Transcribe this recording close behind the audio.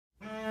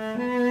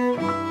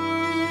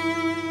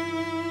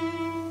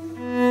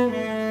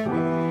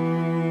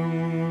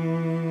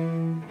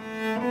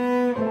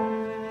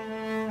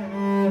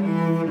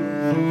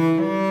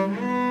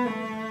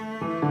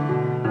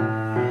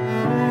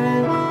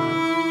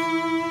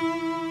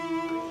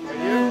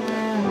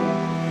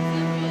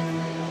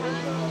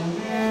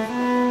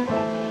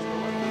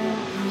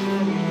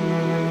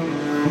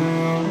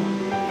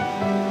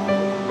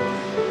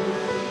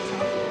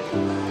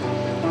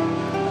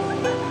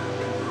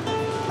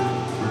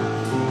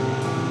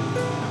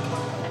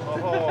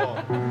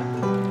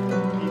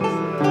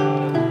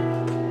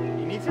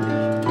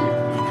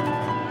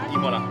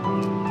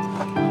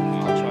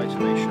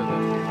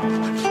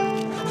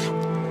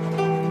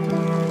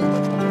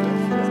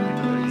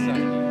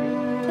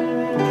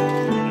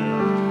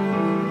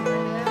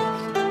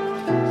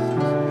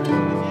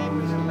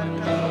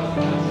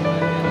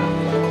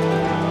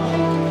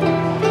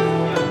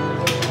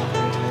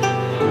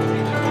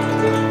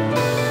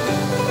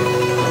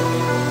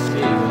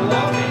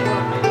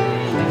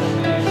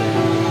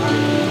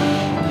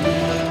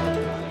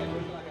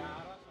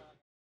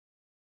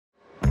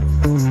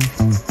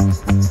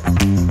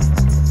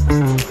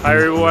Hi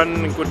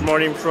everyone, good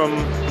morning from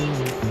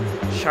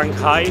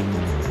Shanghai.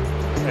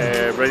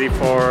 Ready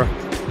for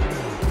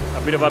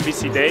a bit of a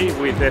busy day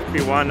with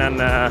FP1 and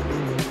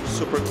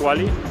Super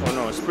Quali, or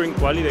no, Spring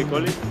Quali they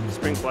call it,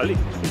 Spring Quali.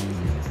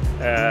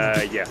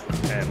 Yeah,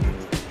 and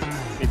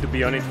need to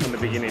be on it from the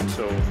beginning,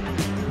 so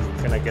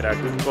gonna get a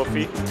good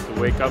coffee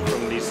to wake up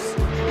from this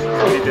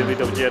little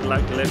bit of jet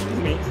lag left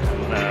in me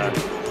and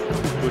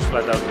push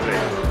flat out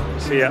today.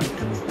 See ya.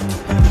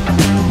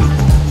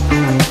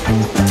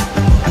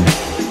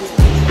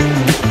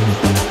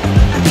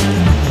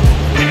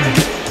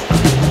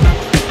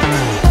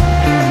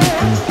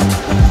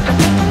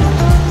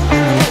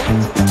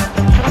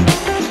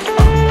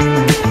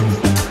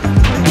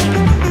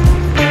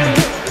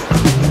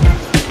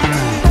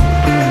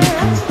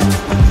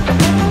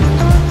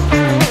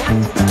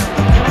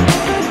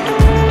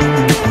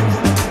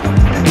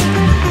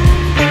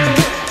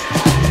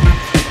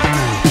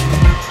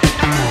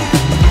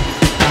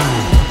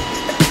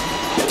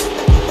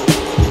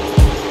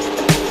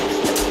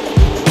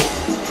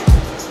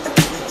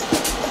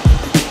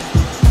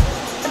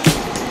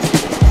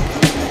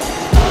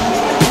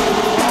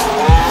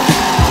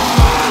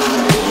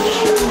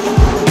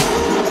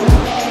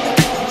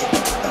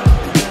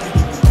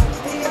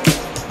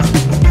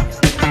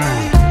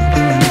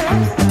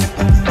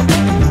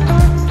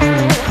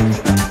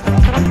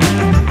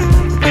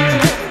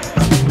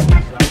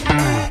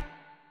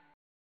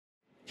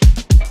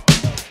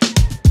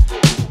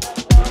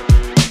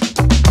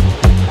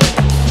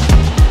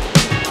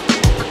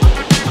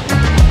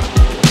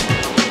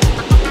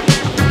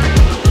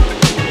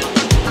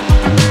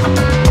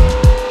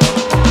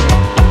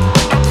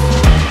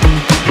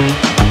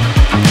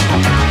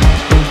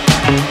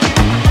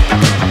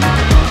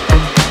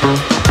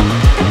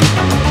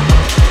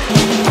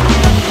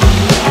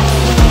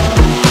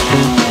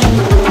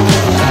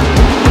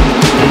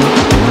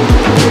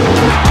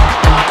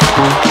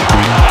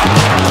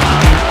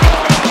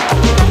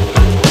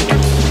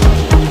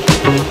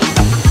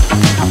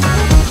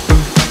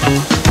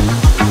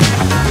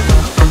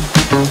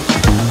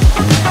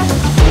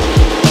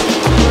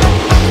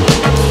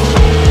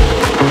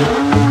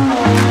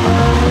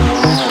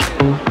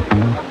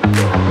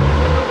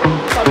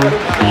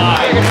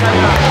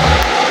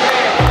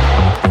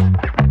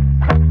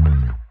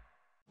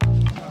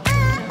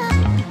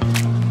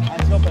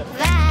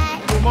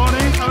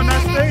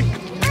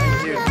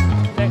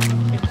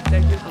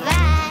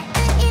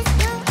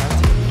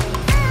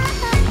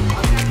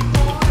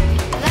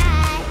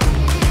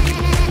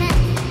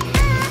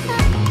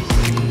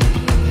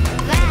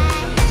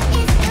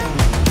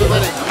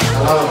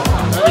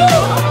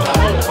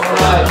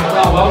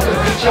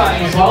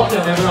 Chinese welcome,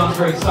 everyone's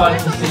very excited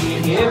to see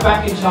you here.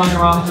 Back in China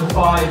after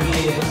 5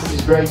 years.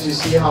 It's great to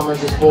see how much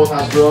the sport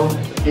has grown,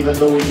 even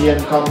though we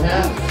didn't come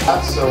here.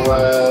 So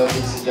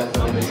this is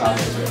definitely the time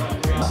to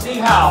do.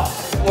 Steve Howe.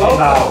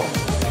 Welcome.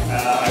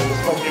 I was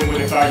talking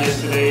with the car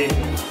yesterday,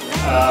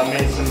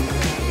 made some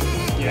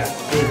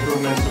good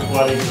improvements to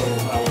quality, so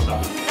I was